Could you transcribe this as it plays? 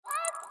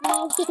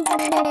WTOOT!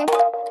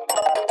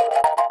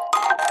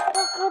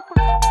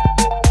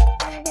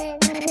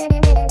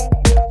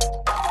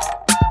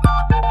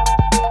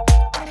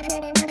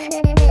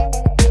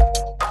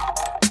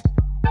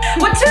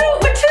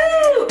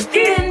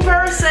 In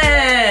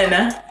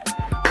person!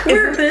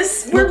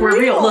 We're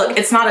real. Look,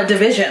 it's not a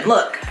division.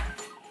 Look.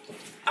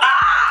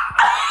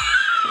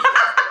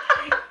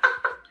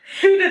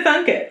 Who'd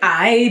thunk it?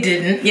 I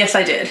didn't. Yes,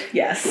 I did.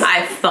 Yes.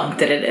 I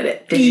thunked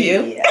it. Did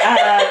you?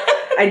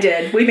 I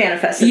did. We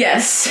manifested.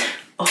 Yes.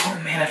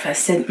 Oh,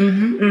 manifested.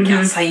 Mm-hmm.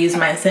 Yes, I used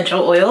my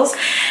essential oils,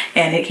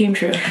 and it came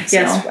true.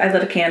 Yes, I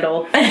lit a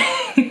candle.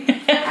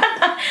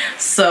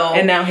 So.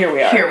 And now here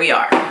we are.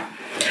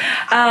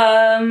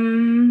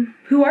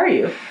 Who are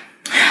you?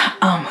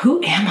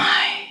 Who am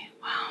I?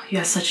 Wow, you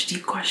have such a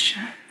deep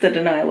question. The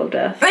denial of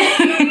death.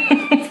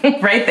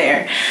 Right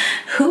there.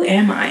 Who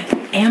am I?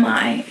 Am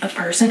I a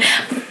person?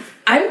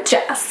 I'm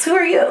Jess. Who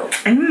are you?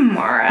 I'm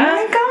Mara.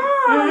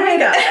 Oh my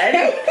god.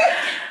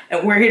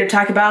 And we're here to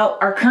talk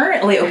about our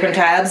currently open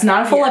tabs.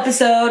 Not a full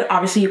episode.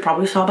 Obviously, you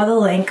probably saw by the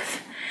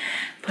length.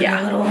 But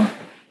a little.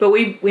 But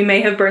we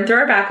may have burned through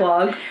our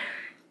backlog.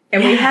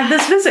 And we have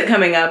this visit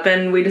coming up,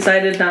 and we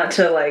decided not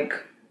to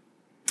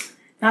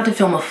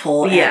film a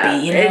full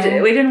epi, you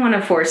know? We didn't want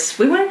to force.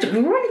 We wanted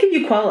to give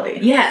you quality.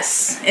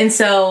 Yes. And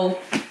so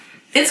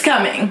it's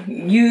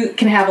coming. You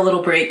can have a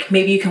little break.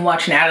 Maybe you can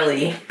watch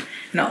Natalie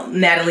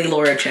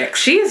Laura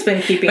Chicks. She has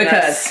been keeping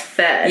us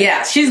fed.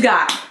 Yeah, she's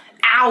got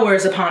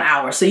hours upon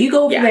hours. So you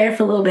go over there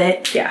for a little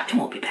bit. Yeah. And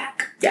we'll be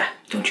back. Yeah.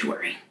 Don't you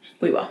worry.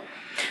 We will.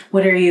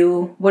 What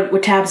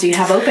tabs do you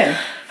have open?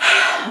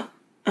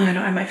 I don't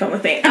have my phone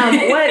with me.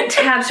 What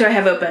tabs do I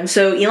have open?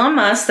 So Elon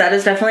Musk, that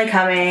is definitely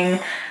coming.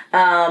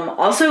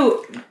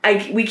 Also, I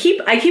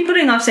keep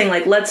putting off saying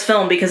let's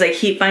film because I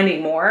keep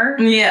finding more.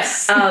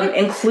 Yes.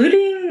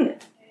 Including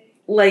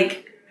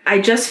I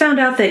just found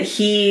out that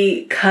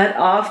he cut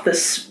off the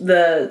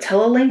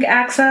Telelink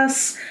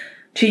access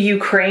to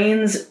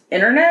Ukraine's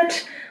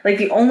internet.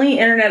 The only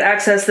internet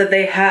access that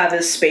they have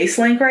is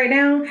Spacelink right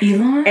now.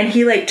 Elon? And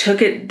he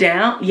took it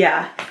down.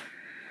 Yeah.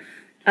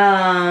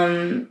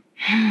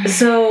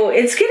 So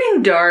it's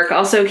getting dark.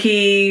 Also,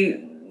 the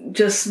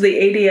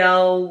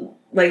ADL,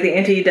 the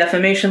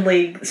Anti-Defamation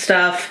League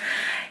stuff,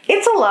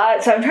 it's a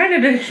lot. So I'm trying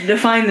to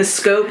define the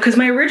scope, because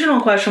my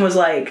original question was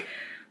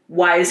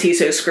why is he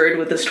so screwed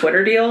with this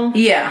Twitter deal?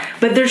 Yeah.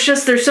 But there's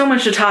so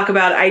much to talk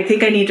about. I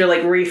think I need to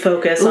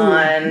refocus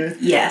on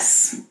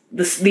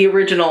the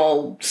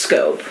original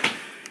scope.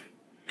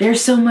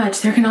 There's so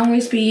much. There can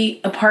always be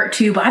a part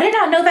 2, but I did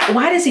not know that.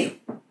 Why did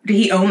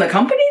he own the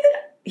company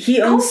then?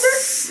 He owns,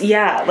 I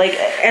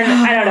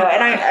don't know,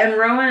 and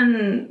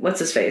Rowan, what's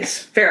his face?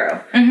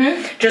 Farrow,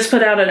 just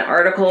put out an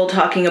article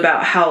talking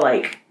about how,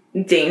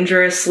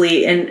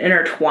 dangerously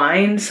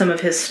intertwined some of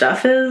his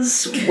stuff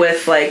is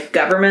with,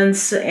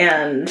 governments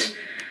and,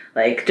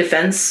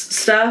 defense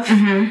stuff,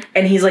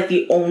 and he's,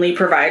 the only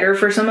provider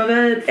for some of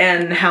it,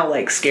 and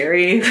how,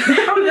 scary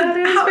how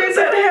does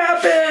that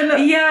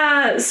happen?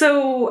 Yeah,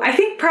 so I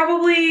think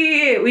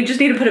probably we just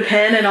need to put a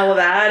pin in all of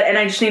that, and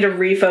I just need to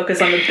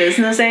refocus on the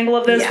business angle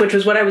of this, which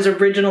was what I was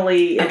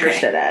originally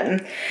interested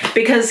in,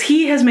 because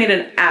he has made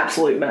an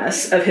absolute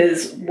mess of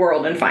his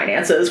world and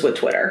finances with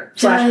Twitter.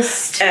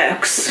 Just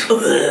X.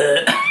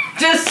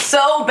 Just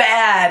so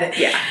bad.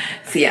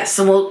 Yeah.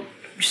 So we'll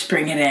just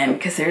bring it in,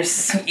 because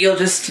you'll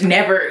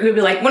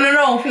be like,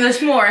 no,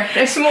 there's more.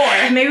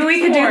 Maybe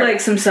we could do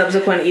some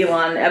subsequent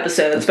Elon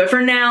episodes, but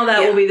for now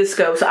that will be the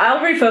scope. So I'll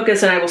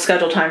refocus and I will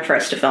schedule time for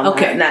us to film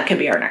that, and that can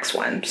be our next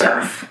one.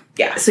 So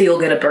so you'll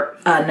get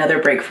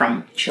another break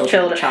from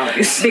child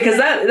abuse, because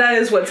that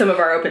is what some of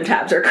our open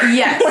tabs are having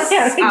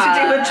to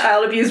do with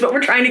child abuse, but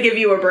we're trying to give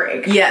you a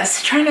break.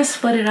 Yes, trying to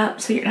split it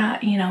up so you're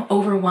not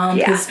overwhelmed.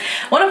 Because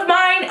one of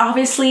mine,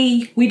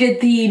 obviously, we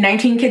did the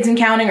 19 Kids and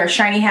Counting, or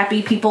Shiny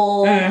Happy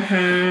People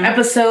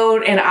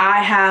episode, and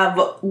I have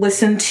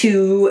listened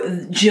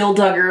to Jill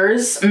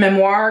Duggar's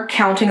memoir,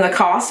 Counting the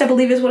Cost, I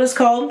believe is what it's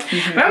called. But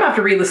I'm gonna have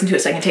to re-listen to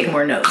it so I can take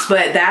more notes.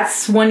 But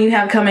that's one you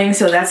have coming,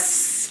 so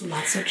that's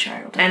lots of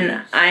child abuse. And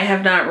I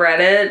have not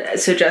read it,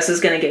 so Jess is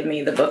going to give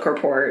me the book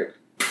report.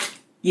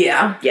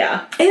 Yeah.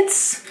 And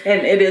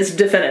it is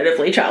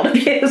definitively child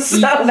abuse. So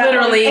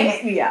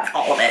literally,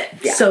 all of it.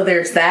 Yeah. So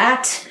there's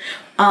that.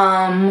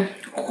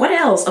 What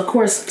else? Of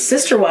course,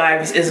 Sister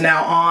Wives is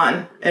now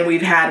on, and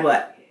we've had,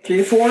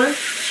 3 or 4?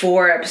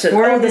 4 episodes.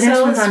 The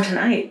next one's on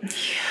tonight.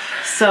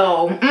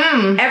 So,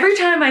 every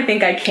time I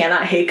think I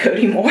cannot hate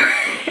Cody more,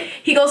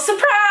 he goes,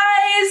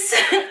 surprise!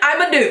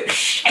 I'm a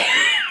douche.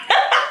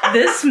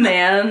 This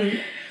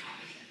man,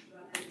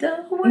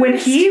 when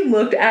he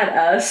looked at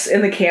us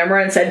in the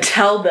camera and said,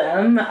 tell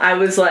them, I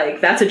was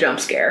like, that's a jump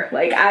scare.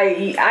 I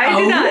did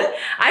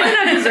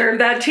not deserve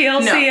that,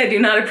 TLC. No. I do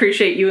not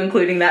appreciate you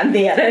including that in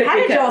the edit. How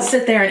did y'all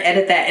sit there and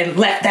edit that and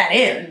left that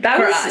in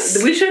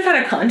us? We should have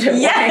had a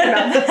content warning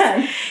about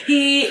that.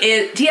 He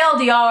is,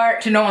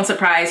 TLDR, to no one's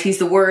surprise, he's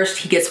the worst.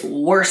 He gets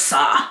worse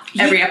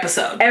every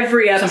episode.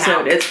 Every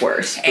episode, it's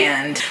worse.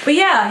 But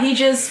yeah, he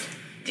just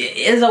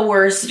is a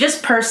worse,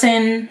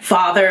 person,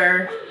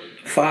 father,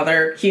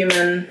 father,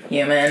 human.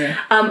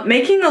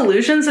 Making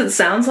allusions, it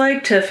sounds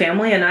like, to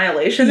family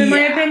annihilation, in my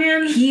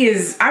opinion. He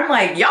is. I'm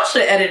like, y'all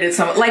should have edited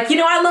some. Like, you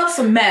know, I love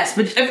some mess,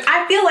 but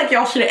I feel like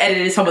y'all should have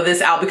edited some of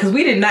this out because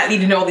we did not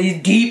need to know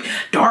these deep,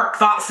 dark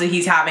thoughts that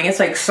he's having. It's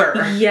like,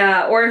 sir.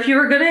 Yeah, or if you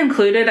were going to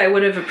include it, I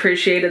would have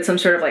appreciated some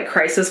sort of like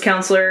crisis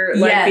counselor,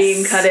 like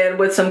being cut in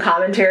with some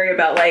commentary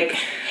about like,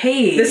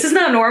 hey, this is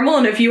not normal,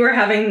 and if you are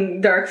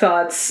having dark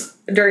thoughts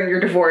during your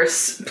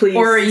divorce, please,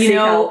 or you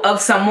know, help.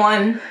 of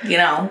someone, you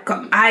know,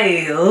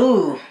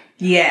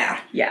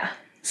 yeah.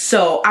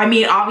 So I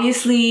mean,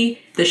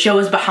 obviously, the show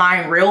is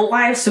behind real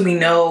life, so we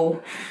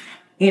know,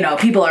 you know,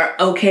 people are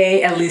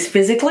okay at least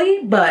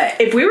physically.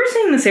 But if we were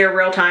seeing this air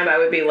real time, I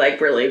would be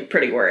like really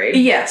pretty worried.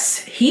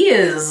 Yes, he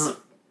is.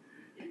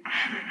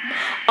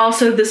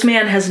 Also, this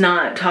man has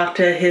not talked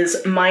to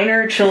his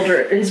minor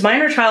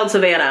child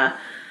Savannah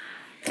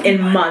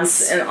in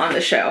months on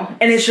the show,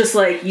 and it's just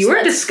like, you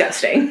are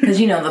disgusting, because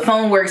you know the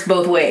phone works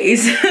both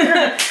ways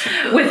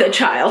with a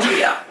child.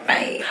 Yeah,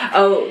 right.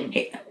 Oh,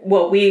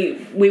 well, we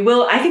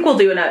will. I think we'll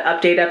do an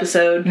update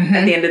episode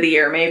at the end of the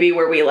year, maybe,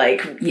 where we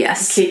like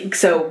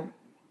so.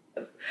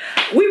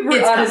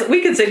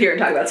 We could sit here and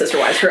talk about Sister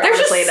Wives for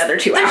honestly another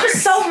 2 hours. There's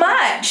just so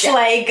much. Yeah.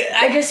 Like,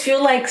 I just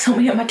feel like so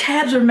many of my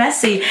tabs are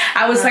messy.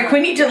 I was like, we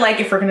need to,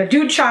 like, if we're going to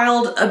do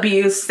child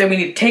abuse, then we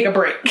need to take a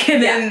break.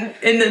 And then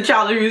in the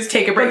child abuse,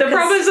 take a break. But the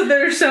problem is that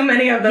there's so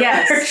many of them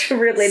that are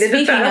related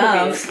to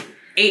child abuse.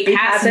 8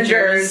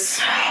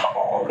 passengers.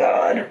 Oh,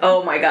 God.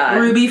 Oh, my God.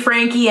 Ruby,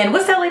 Frankie, and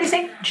what's that lady's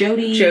name?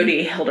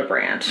 Jody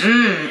Hildebrandt.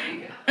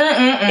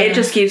 It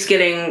just keeps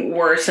getting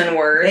worse and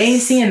worse. They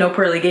ain't seeing no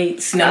pearly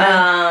gates. No.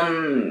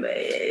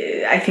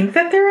 I think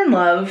that they're in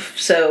love,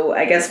 so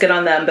I guess good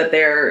on them, but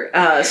they're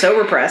so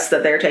repressed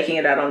that they're taking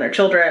it out on their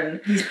children.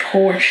 These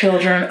poor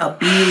children,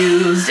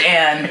 abused,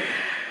 and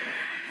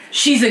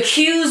she's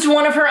accused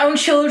one of her own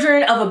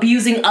children of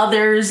abusing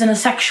others in a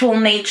sexual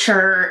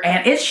nature,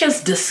 and it's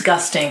just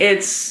disgusting.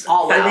 It's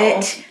all foul. of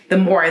it. The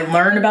more I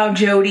learn about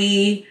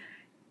Jody,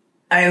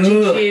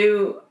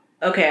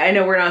 Okay, I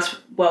know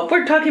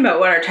we're talking about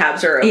what our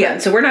tabs are open,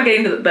 so we're not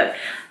getting to but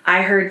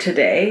I heard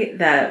today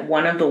that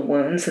one of the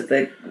wounds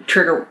that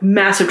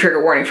massive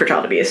trigger warning for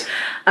child abuse,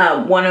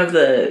 one of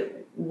the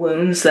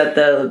wounds that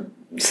the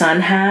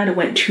son had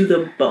went to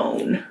the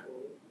bone.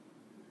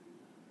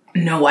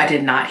 No, I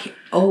did not hear.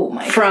 Oh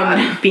my God.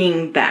 From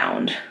being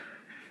bound.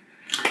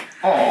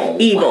 Oh.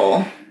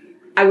 Evil.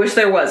 I wish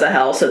there was a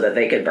hell so that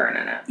they could burn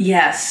in it.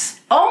 Yes.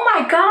 Oh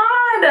my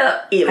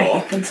God. Evil. I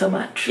hate them so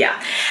much.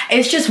 Yeah.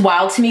 It's just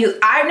wild to me.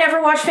 I've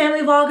never watched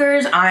family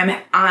vloggers.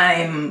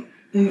 I'm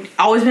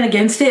always been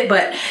against it,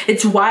 but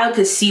it's wild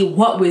to see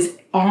what was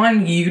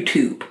on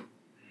YouTube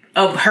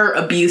of her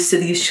abuse to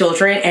these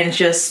children, and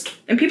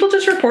people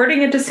just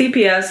reporting it to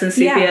CPS, and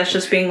CPS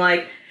just being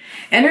like,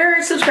 and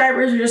her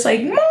subscribers are just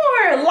like,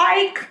 more,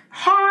 like,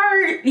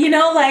 heart, you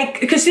know,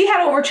 like, because she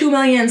had over 2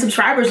 million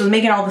subscribers, was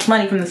making all this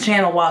money from this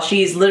channel while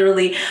she's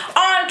literally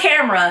on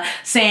camera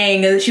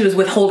saying that she was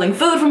withholding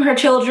food from her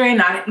children,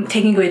 not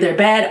taking away their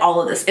bed,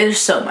 all of this. There's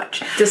so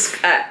much.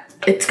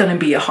 It's going to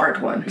be a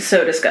hard one.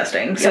 So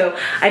disgusting. Yep. So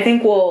I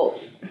think we'll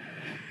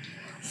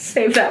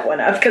save that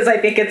one up because I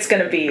think it's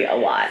going to be a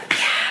lot.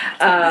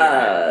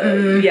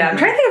 Yeah, I'm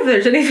trying to think if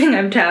there's anything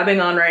I'm tabbing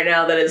on right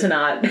now that is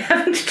not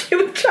having to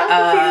do with child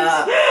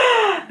abuse.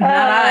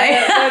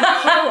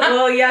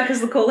 Well, yeah, because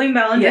the Colleen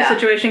Ballinger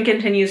situation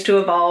continues to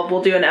evolve.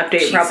 We'll do an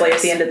update probably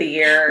at the end of the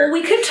year. Well,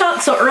 we could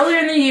talk. So earlier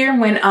in the year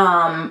when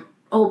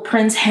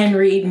Prince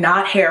Henry,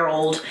 not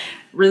Harold,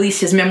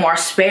 released his memoir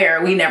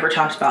Spare, we never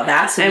talked about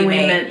that. So we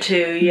meant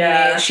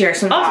to, share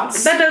some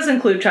thoughts. That does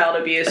include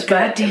child abuse,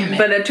 God damn it.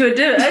 But to a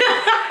different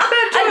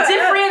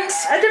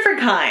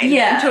kind.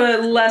 Yeah. To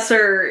a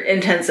lesser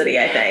intensity,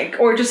 I think.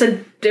 Or just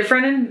a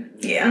different,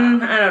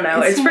 I don't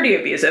know. It's pretty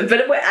abusive,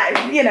 but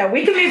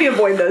we can maybe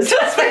avoid those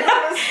aspects of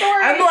the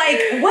story. I'm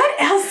like,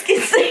 what else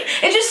is there?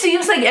 It just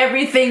seems like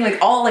everything, like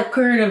all like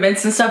current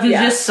events and stuff is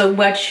just so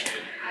much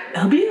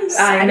abuse.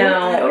 I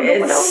know.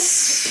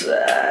 It's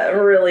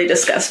really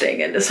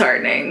disgusting and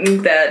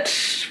disheartening that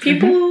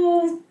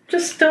people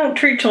just don't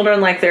treat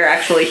children like they're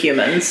actually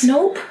humans.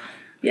 Nope.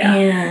 Yeah.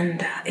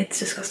 And it's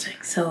disgusting.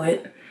 So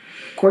it,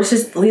 of course,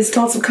 it leads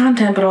to lots of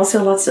content, but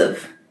also lots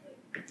of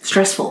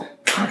stressful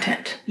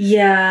content.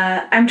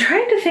 Yeah. I'm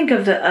trying to think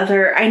of the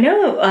other, I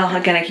know,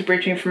 again, I keep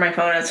reaching for my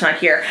phone and it's not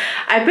here.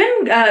 I've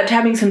been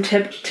tabbing some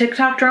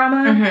TikTok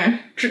drama,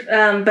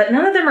 but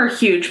none of them are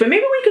huge. But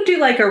maybe we could do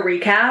like a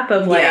recap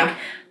of like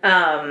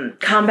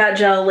Combat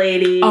Gel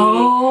Lady.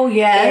 Oh,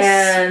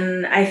 yes.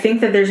 And I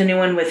think that there's a new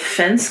one with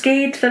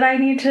FenceGate that I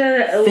need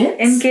to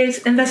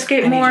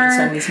investigate more. I need you to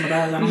send me some of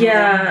those.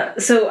 Yeah.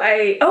 So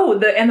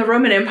the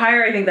Roman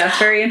Empire, I think that's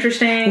very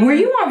interesting. Were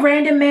you on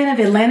Random Man of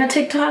Atlanta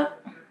TikTok?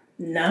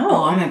 No.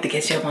 Oh, I'm going to have to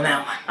get you up on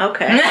that one.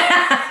 Okay.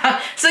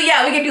 So,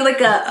 yeah, we could do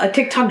like a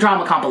TikTok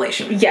drama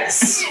compilation.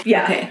 Yes.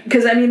 Yeah. Okay.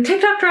 Because, I mean,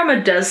 TikTok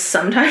drama does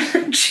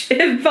sometimes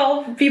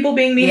involve people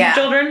being mean to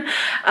children,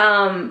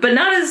 but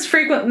not as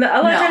frequent.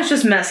 A lot of times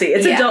just messy.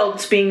 It's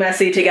adults being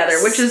messy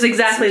together, which is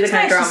exactly the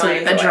kind of drama I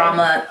enjoy. A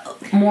drama.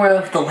 more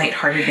of the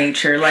lighthearted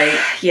nature, like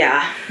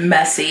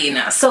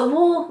messiness.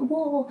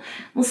 So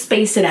we'll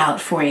space it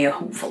out for you,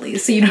 hopefully,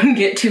 so you don't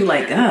get too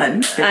like,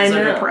 this is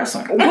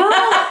depressing. Well,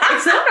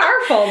 it's not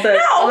our fault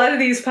that a lot of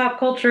these pop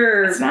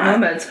culture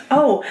moments.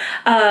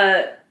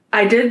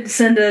 I did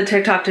send a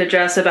TikTok to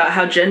Jess about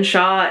how Jen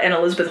Shaw and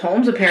Elizabeth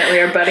Holmes apparently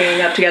are buddying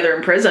up together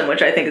in prison,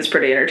 which I think is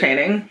pretty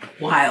entertaining.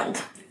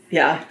 Wild.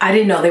 Yeah. I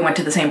didn't know they went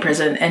to the same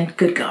prison, and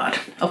good God,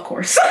 of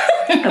course.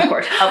 Of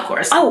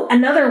course. Oh,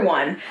 another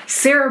one.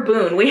 Sarah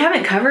Boone. We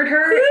haven't covered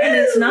her, and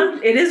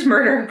it is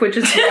murder, which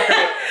is not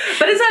great.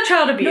 But it's not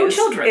child abuse. No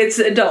children. It's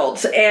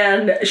adults.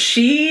 And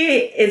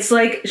she's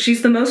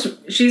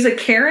a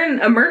Karen,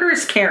 a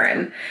murderous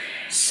Karen.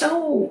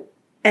 So...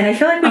 And I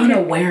feel like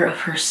unaware of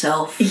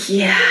herself.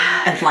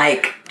 Yeah. And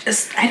like,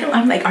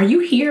 I'm like, are you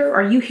here?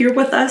 Are you here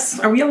with us?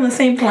 Are we on the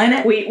same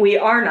planet? We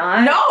are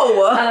not.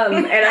 No.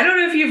 And I don't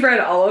know if you've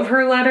read all of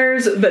her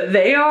letters, but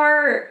they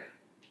are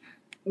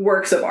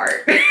works of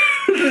art.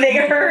 They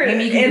are.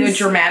 Maybe you can do a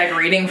dramatic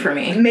reading for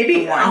me.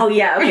 Maybe. Oh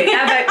yeah. Okay.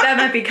 That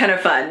might be kind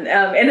of fun.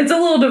 And it's a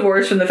little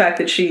divorced from the fact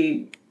that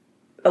she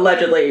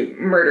allegedly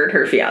murdered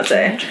her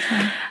fiance.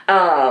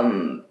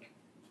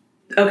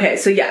 Okay,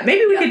 so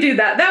maybe we could do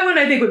that. That one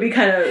I think would be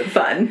kind of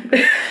fun.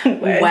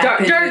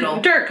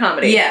 dark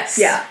comedy. Yes.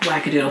 Yeah.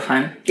 Wackadoodle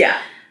fun. Yeah.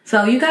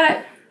 So you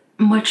got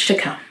much to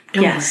come.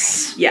 Don't worry.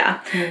 Yeah.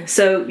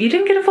 So you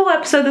didn't get a full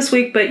episode this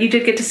week, but you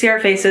did get to see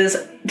our faces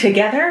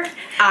together.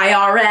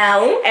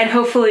 IRL. And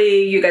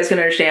hopefully you guys can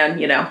understand,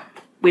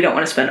 we don't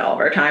want to spend all of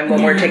our time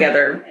when we're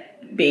together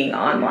being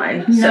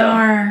online. No.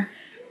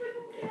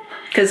 So.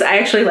 Because I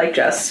actually like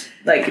Jess,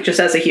 just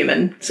as a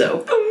human,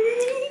 so...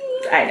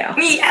 I know.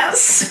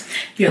 Yes.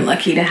 You're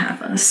lucky to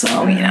have us,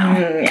 so,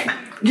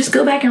 just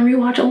go back and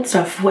rewatch old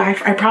stuff.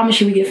 I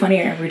promise you we get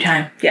funnier every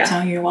time. Yeah.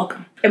 So you're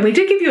welcome. And we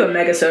did give you a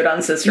megasode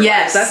on Sister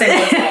Wives. That thing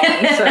was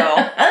long,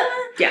 so...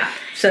 Yeah.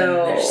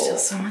 So... There's still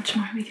so much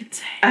more we could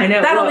say. I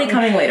know. That'll be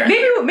coming later.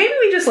 Maybe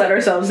we just let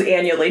ourselves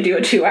annually do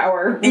a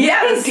 2-hour deep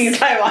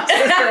dive on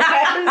Sister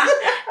Wives.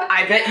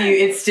 I bet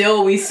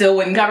you we still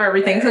wouldn't cover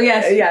everything. So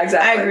yes. Yeah,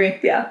 exactly. I agree.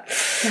 Yeah.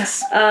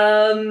 Yes.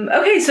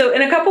 Okay, so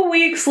in a couple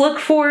weeks, look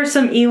for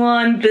some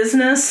Elon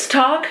business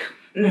talk.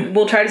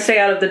 We'll try to stay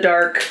out of the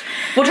dark.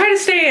 We'll try to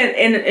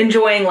stay in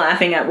enjoying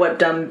laughing at what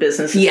dumb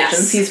business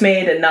decisions he's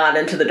made and not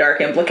into the dark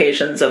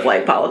implications of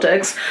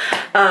politics.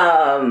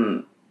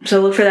 So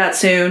look for that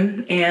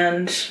soon.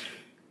 And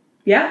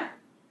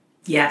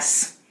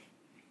yes.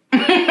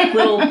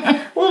 little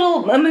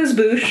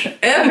amuse-bouche.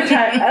 A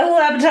little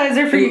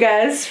appetizer for you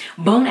guys.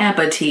 Bon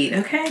appetit,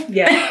 okay?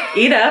 Yeah.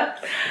 Eat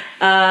up.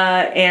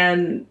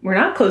 And we're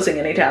not closing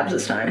any tabs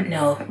this time.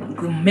 No,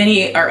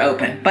 many are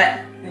open,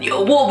 but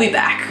we'll be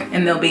back,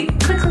 and they'll be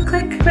click, click,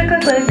 click, click,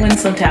 click, click when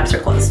some tabs are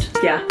closed.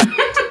 Yeah.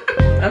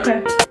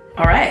 Okay.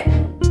 All right.